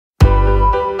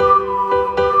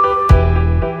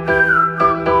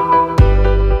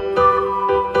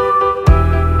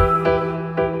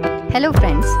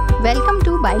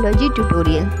biology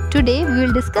tutorial. Today we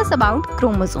will discuss about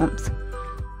chromosomes.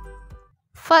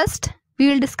 First, we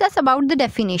will discuss about the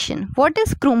definition. What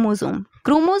is chromosome?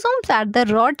 Chromosomes are the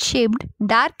rod-shaped,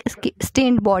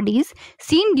 dark-stained bodies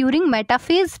seen during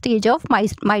metaphase stage of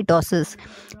mitosis.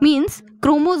 Means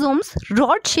chromosomes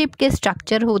rod-shaped के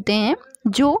structure होते हैं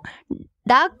जो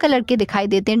dark colour के दिखाई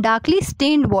देते हैं, darkly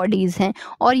stand bodies हैं,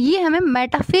 और ये हमें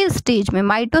मेटाफेज स्टेज में,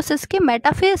 माइटोसिस के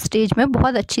मेटाफेज स्टेज में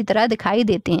बहुत अच्छी तरह दिखाई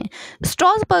देते हैं.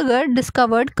 स्ट्रॉसबर्गर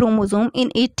डिस्कवर्ड क्रोमोसोम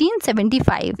इन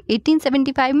 1875.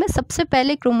 1875 में सबसे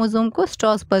पहले क्रोमोसोम को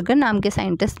स्ट्रॉसबर्गर नाम के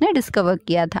साइंटिस्ट ने डिस्कवर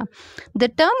किया था.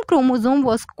 The term chromosome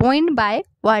was coined bye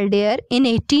Waldeyer in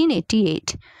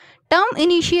 1888. Term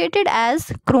initiated as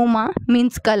chroma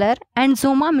means color and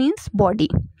soma means body.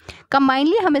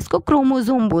 Combinedly हम इसको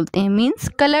क्रोमोसोम बोलते हैं, means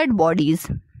colored bodies.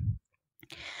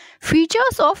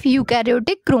 Features of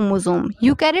eukaryotic chromosome.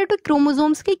 Eukaryotic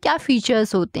chromosomes के क्या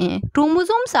features होते हैं?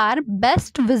 Chromosomes are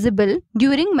best visible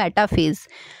during metaphase.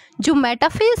 जो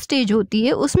metaphase stage होती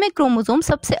है उसमें क्रोमोसोम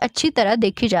सबसे अच्छी तरह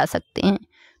देखे जा सकते हैं.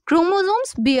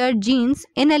 Chromosomes bear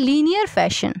genes in a linear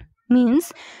fashion.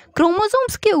 Means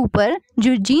chromosomes के ऊपर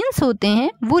जो जीन्स होते हैं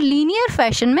वो लीनियर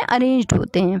फैशन में अरेंज्ड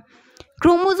होते हैं.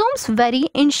 Chromosomes very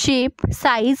in shape,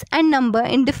 size and number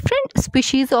in different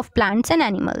species of plants and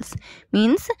animals.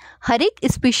 Means हर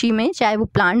एक स्पीशी में, चाहे वो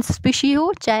प्लांट स्पीशी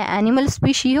हो चाहे एनिमल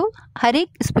स्पीशी हो, हर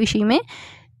एक स्पीशी में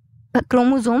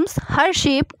क्रोमोसोम्स हर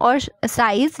शेप और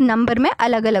साइज नंबर में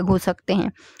अलग अलग हो सकते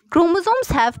हैं.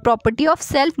 Chromosomes have property of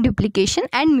self duplication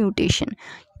and mutation.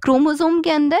 Chromosome के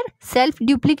अंदर सेल्फ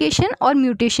डुप्लीकेशन और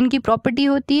म्यूटेशन की प्रॉपर्टी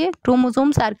होती है.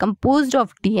 Chromosomes are composed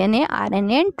of DNA,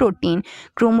 RNA and protein.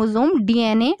 Chromosome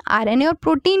DNA, RNA और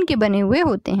प्रोटीन के बने हुए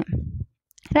होते हैं.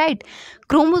 Right.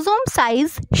 Chromosome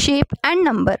size, shape and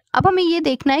number. अब हमें ये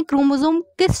देखना है क्रोमोसोम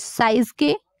किस साइज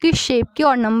के, किस शेप के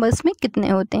और नंबर्स में कितने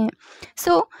होते हैं.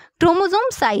 सो chromosome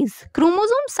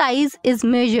size is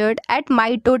measured eight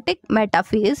mitotic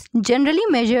metaphase, generally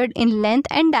measured in length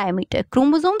and diameter.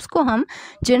 Chromosomes को हम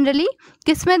जनरली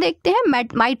किस में देखते हैं?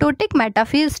 माइटोटिक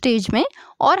मेटाफेज स्टेज में,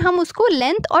 और हम उसको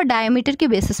लेंथ और डायमीटर के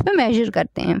बेसिस पे मेजर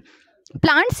करते हैं.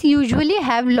 Plants usually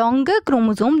have longer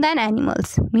chromosome then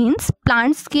animals. Means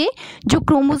plants के जो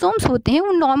क्रोमोसोम्स होते हैं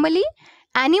वो नॉर्मली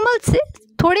एनिमल्स से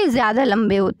थोड़े ज़्यादा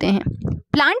लंबे होते हैं.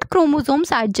 Plant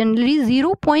chromosomes are generally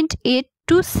 0.8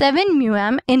 to 7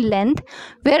 μm in length,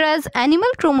 whereas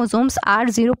animal chromosomes are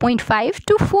 0.5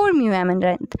 to 4 μm in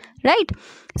length. Right?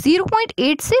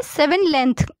 0.8 से 7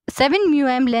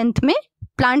 μm लेंथ में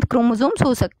प्लांट क्रोमोसोम्स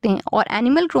हो सकते हैं और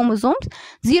एनिमल क्रोमोसोम्स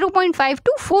 0.5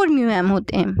 to 4 μm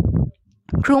होते हैं.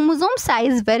 Chromosome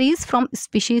size varies from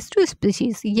species to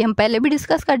species. ये हम पहले भी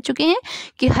डिस्कस कर चुके हैं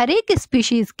कि हर एक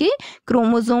स्पीशीज के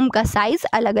क्रोमोसोम का साइज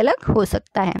अलग अलग हो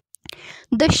सकता है.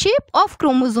 The shape of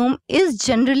chromosome is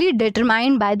generally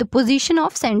determined by the position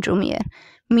of centromere.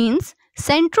 Means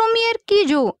centromere की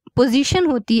जो पोजीशन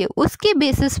होती है उसके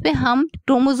बेसिस पे हम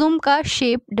क्रोमोसोम का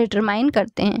शेप डिटरमाइन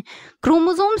करते हैं.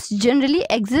 Chromosomes generally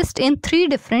exist in 3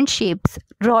 different shapes: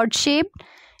 rod shape,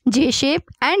 J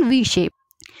shape and V shape.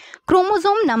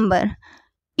 Chromosome number.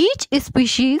 Each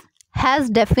species has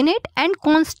definite and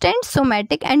constant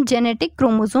somatic and genetic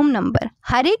chromosome number.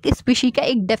 हर एक species का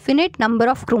एक definite number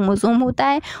of chromosome होता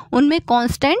है, उनमें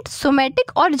constant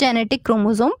somatic और genetic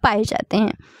chromosome पाए जाते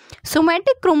हैं.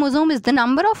 Somatic chromosome is the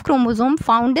number of chromosome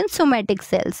found in somatic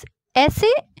cells.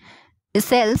 ऐसे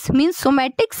सेल्स मीन्स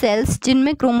सोमैटिक सेल्स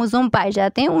जिनमें क्रोमोसोम पाए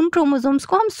जाते हैं उन क्रोमोसोम्स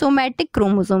को हम सोमैटिक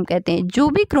क्रोमोसोम कहते हैं. जो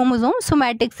भी क्रोमोसोम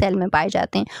सोमैटिक सेल में पाए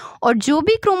जाते हैं, और जो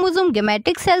भी क्रोमोसोम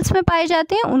गेमेटिक सेल्स में पाए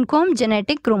जाते हैं उनको हम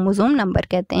जेनेटिक क्रोमोसोम नंबर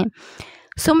कहते हैं.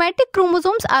 Somatic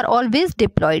chromosomes are always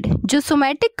diploid. जो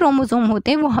सोमैटिक क्रोमोसोम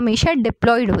होते हैं वो हमेशा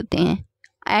डिप्लॉयड होते हैं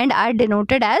and are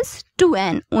denoted as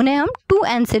 2n. उन्हें हम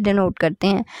 2n से डिनोट करते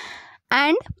हैं.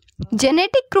 And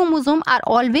genetic chromosome are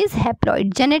always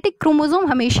haploid. Genetic chromosome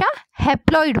हमेशा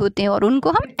हैप्लॉइड होते हैं और उनको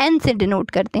हम n से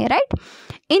डिनोट करते हैं. Right.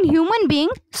 In human being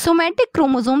somatic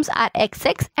chromosomes are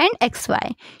XX and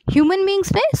XY. Human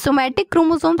beings में सोमैटिक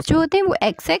क्रोमोसोम्स जो होते हैं वो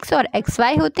XX और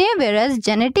XY होते हैं, वेयरएज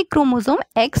जेनेटिक क्रोमोसोम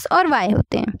X और Y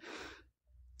होते हैं.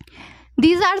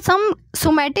 These are some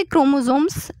somatic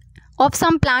chromosomes of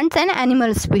some plants and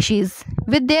animal species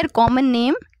with their common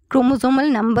name,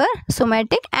 chromosomal number,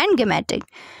 somatic and gametic.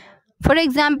 For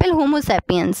example, Homo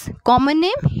sapiens, common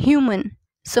name human,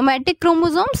 somatic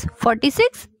chromosomes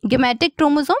 46, gametic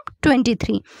chromosome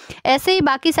 23. ऐसे ही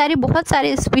बाकी सारे बहुत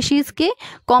सारे species के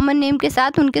common name के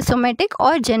साथ उनके somatic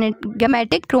और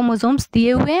गेमेटिक क्रोमोसोम्स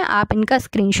दिए हुए हैं. आप इनका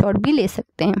स्क्रीनशॉट भी ले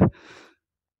सकते हैं.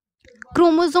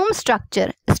 Chromosome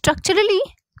structure. Structurally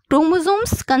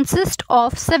chromosomes consist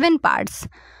of 7 parts: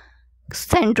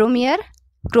 centromere,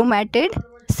 chromatid,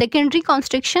 secondary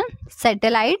constriction,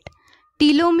 satellite,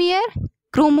 telomere,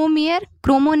 chromomere,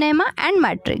 क्रोमोनेमा and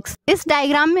matrix. इस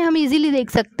डायग्राम में हम इजीली देख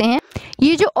सकते हैं,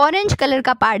 ये जो ऑरेंज कलर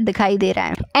का पार्ट दिखाई दे रहा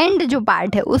है, एंड जो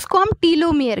पार्ट है उसको हम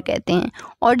टीलोमियर कहते हैं,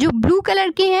 और जो ब्लू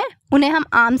कलर के हैं उन्हें हम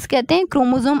आर्म्स कहते हैं,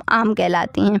 क्रोमोसोम आर्म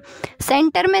कहलाती हैं।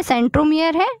 सेंटर में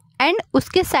सेंट्रोमियर है एंड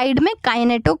उसके साइड में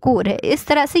काइनेटोकोर है। इस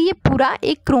तरह से ये पूरा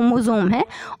एक क्रोमोसोम है,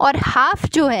 और हाफ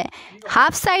जो है,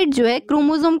 हाफ साइड जो है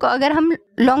क्रोमोसोम को अगर हम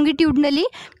लॉन्गिट्यूडनली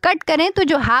कट करें तो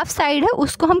जो हाफ साइड है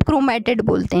उसको हम क्रोमैटिड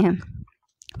बोलते हैं।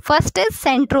 First is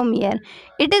centromere.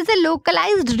 It is a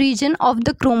localized region of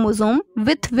the chromosome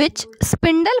with which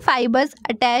spindle fibers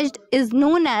attached is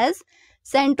known as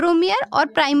centromere और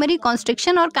प्राइमरी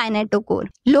कॉन्स्ट्रिक्शन और काइनेटोकोर।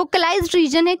 लोकलाइज्ड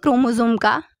रीजन है क्रोमोसोम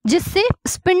का जिससे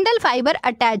स्पिंडल फाइबर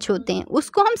अटैच होते हैं,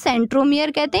 उसको हम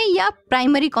सेंट्रोमियर कहते हैं या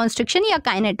प्राइमरी कॉन्स्ट्रिक्शन या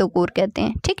काइनेटोकोर कहते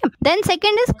हैं, ठीक है। Then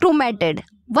second is chromatid,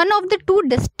 one of the two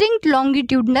distinct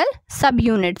longitudinal सब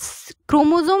यूनिट्स।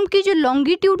 क्रोमोसोम की जो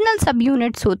लॉन्गिट्यूडनल सब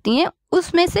यूनिट्स होती हैं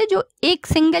उसमें से जो एक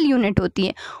सिंगल यूनिट होती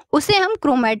है उसे हम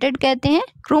क्रोमैटिड कहते हैं।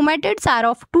 Chromatids are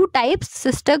of two types,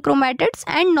 sister chromatids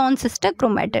and non sister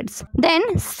chromatids.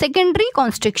 Then secondary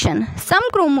constriction, some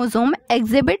chromosome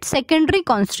exhibit secondary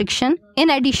constriction in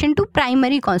addition to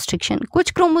primary constriction.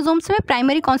 कुछ क्रोमोसोम्स में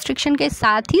प्राइमरी कॉन्स्ट्रिक्शन के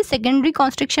साथ ही सेकेंडरी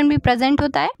कॉन्स्ट्रिक्शन भी प्रेजेंट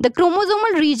होता है। The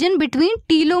chromosomal region between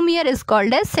telomere is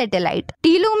called as satellite.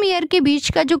 Telomere के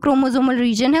बीच का जो क्रोमोसोमल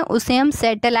रीजन है उसे हम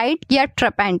सैटेलाइट या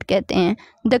ट्रैपेंट कहते हैं।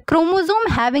 The chromosome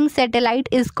having satellite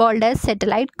is called as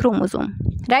satellite chromosome,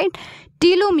 right?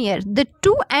 Telomere, the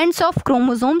two ends of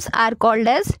chromosomes are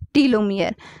called as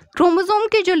telomere. Chromosome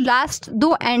के जो लास्ट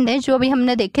दो एंड हैं जो अभी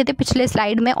हमने देखे थे पिछले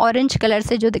स्लाइड में ऑरेंज कलर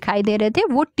से जो दिखाई दे रहे थे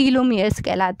वो टीलोमियर्स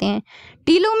कहलाते हैं।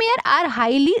 Telomere are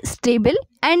highly stable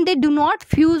and they do not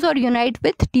fuse और unite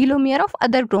with telomere of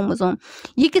other chromosome.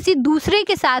 ये किसी दूसरे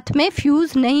के साथ में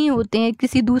फ्यूज नहीं होते हैं,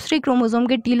 किसी दूसरे क्रोमोसोम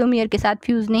के टीलोमियर के साथ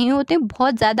फ्यूज नहीं होते,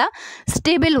 बहुत ज़्यादा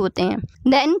स्टेबल होते हैं।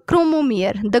 Then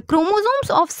chromomere, the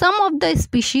chromosomes of some of the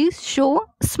species show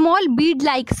small Beed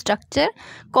like structure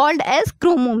called as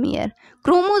chromomere.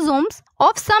 Chromosomes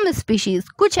of some species,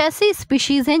 कुछ ऐसे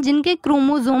स्पीशीज हैं जिनके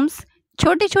क्रोमोसोम्स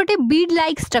छोटे छोटे बीड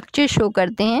लाइक स्ट्रक्चर शो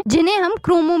करते हैं जिन्हें हम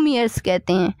क्रोमोमियर्स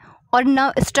कहते हैं,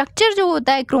 और स्ट्रक्चर जो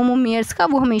होता है क्रोमोमियर्स का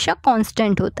वो हमेशा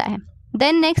कांस्टेंट होता है।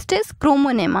 Then next is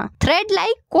क्रोमोनेमा, thread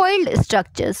like coiled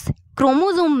structures.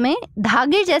 Chromosome में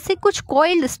धागे जैसे कुछ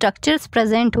कॉइल्ड स्ट्रक्चर्स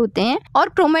प्रेजेंट होते हैं और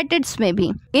क्रोमैटिड्स में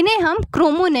भी, इन्हें हम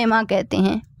क्रोमोनेमा कहते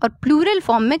हैं और प्लूरल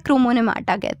फॉर्म में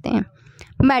क्रोमोनेमाटा कहते हैं।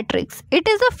 Matrix, it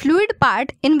is a fluid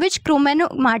part in which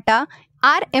क्रोमोनेमाटा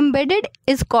are embedded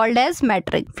is called as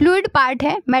matrix. Fluid part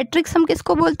है, मैट्रिक्स हम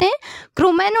किसको बोलते हैं?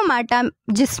 क्रोमोनेमाटा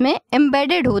जिसमें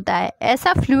एम्बेडेड होता है,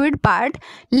 ऐसा फ्लूइड पार्ट,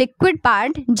 लिक्विड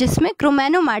पार्ट जिसमें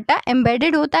क्रोमोनेमाटा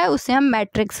एम्बेडेड होता है उसे हम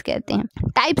मैट्रिक्स कहते हैं।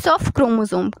 Types of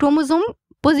chromosome, chromosome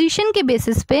position के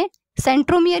बेसिस पे,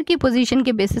 सेंट्रोमियर की पोजीशन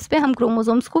के बेसिस पे हम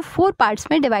क्रोमोसोम्स को 4 पार्ट्स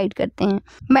में डिवाइड करते हैं,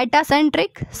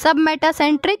 मेटासेंट्रिक, सब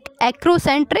metacentric,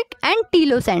 acrocentric and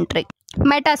telocentric.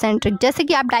 Metacentric जैसे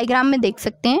कि आप डायग्राम में देख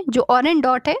सकते हैं, जो ऑरेंज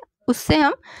डॉट है उससे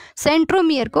हम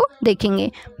सेंट्रोमियर को देखेंगे।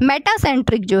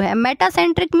 मेटासेंट्रिक जो है,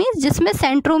 मेटासेंट्रिक मीन्स जिसमें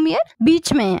सेंट्रोमियर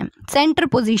बीच में है, सेंटर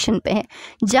पोजीशन पे है,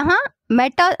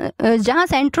 जहाँ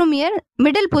सेंट्रोमियर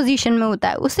मिडिल पोजीशन में होता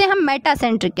है उसे हम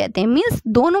मेटासेंट्रिक कहते हैं। मीन्स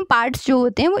दोनों पार्ट्स जो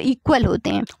होते हैं वो इक्वल होते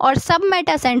हैं। और सब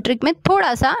मेटासेंट्रिक में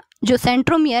थोड़ा सा जो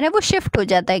सेंट्रोमियर है वो शिफ्ट हो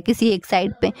जाता है किसी एक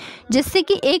साइड पे, जिससे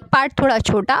कि एक पार्ट थोड़ा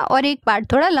छोटा और एक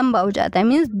पार्ट थोड़ा लंबा हो जाता है।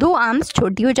 मीन्स 2 आर्म्स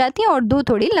छोटी हो जाती हैं और 2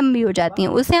 थोड़ी लंबी हो जाती हैं,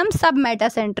 उसे हम सब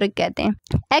मेटासेंट्रिक कहते हैं।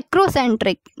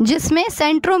 एक्रोसेंट्रिक जिसमें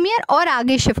सेंट्रोमियर और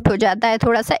आगे शिफ्ट हो जाता है,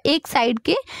 थोड़ा सा एक साइड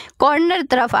के कॉर्नर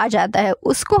तरफ आ जाता है,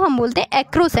 उसको हम बोलते हैं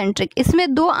एक्रोसेंट्रिक।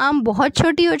 इसमें 2 आर्म बहुत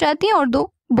छोटी हो जाती हैं और 2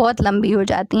 बहुत लंबी हो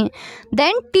जाती हैं।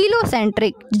 देन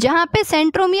टीलोसेंट्रिक जहाँ पे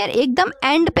सेंट्रोमियर एकदम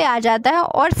एंड पे आ जाता है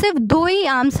और सिर्फ 2 ही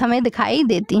आर्म्स हमें दिखाई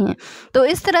देती हैं। तो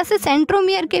इस तरह से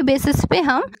सेंट्रोमियर के बेसिस पे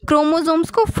हम क्रोमोसोम्स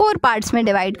को 4 पार्ट्स में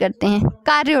डिवाइड करते हैं।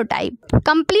 कार्योटाइप,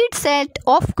 complete set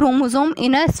of chromosome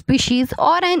in a species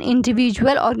और an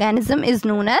individual organism is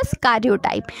known as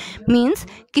कार्योटाइप। Means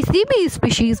किसी भी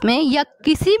स्पीशीज में या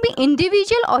किसी भी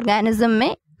इंडिविजुअल ऑर्गेनिज्म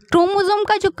में क्रोमोसोम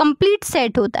का जो कंप्लीट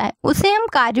सेट होता है उसे हम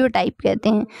कार्योटाइप कहते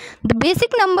हैं। The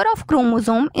basic number of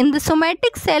chromosome in the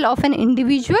somatic cell of an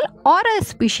individual और अ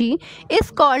species is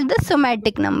called the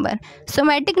somatic number.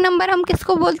 Somatic number हम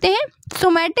किसको बोलते हैं?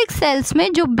 सोमैटिक सेल्स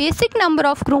में जो बेसिक नंबर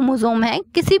ऑफ क्रोमोसोम है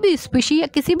किसी भी स्पीशी या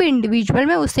किसी भी इंडिविजुअल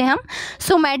में उसे हम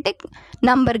सोमैटिक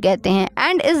नंबर कहते हैं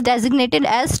and is designated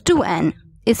as 2n।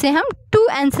 इसे हम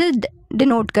 2n से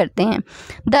डिनोट करते हैं।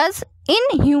 Thus, in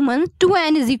humans,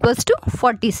 2n is equals to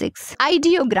 46.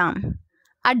 Ideogram,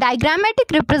 a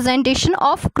diagrammatic representation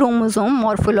of chromosome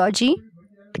morphology,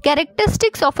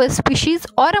 characteristics of a species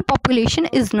और a population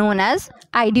is known as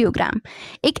ideogram.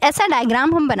 एक ऐसा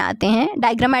diagram हम बनाते हैं,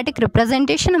 डायग्रामेटिक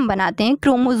रिप्रेजेंटेशन हम बनाते हैं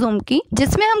क्रोमोसोम की,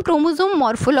 जिसमें हम chromosome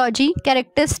morphology,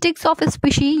 characteristics of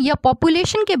species या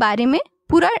पॉपुलेशन के बारे में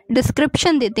पूरा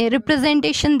डिस्क्रिप्शन देते हैं,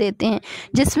 रिप्रेजेंटेशन देते हैं,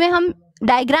 जिसमें हम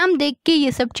डायग्राम देख के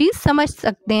ये सब चीज़ समझ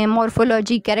सकते हैं,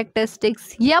 मॉर्फोलॉजी,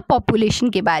 कैरेक्टरिस्टिक्स या पॉपुलेशन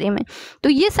के बारे में। तो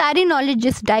ये सारी नॉलेज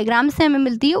जिस डायग्राम से हमें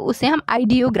मिलती है उसे हम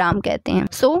आइडियोग्राम कहते हैं।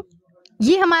 सो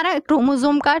ये हमारा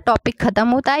क्रोमोसोम का टॉपिक ख़त्म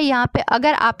होता है यहाँ पे।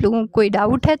 अगर आप लोगों को कोई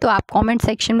डाउट है तो आप कमेंट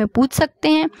सेक्शन में पूछ सकते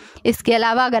हैं। इसके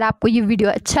अलावा अगर आपको ये वीडियो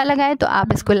अच्छा लगा है तो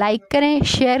आप इसको लाइक करें,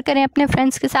 शेयर करें अपने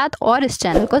फ्रेंड्स के साथ और इस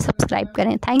चैनल को सब्सक्राइब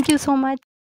करें। Thank you so much.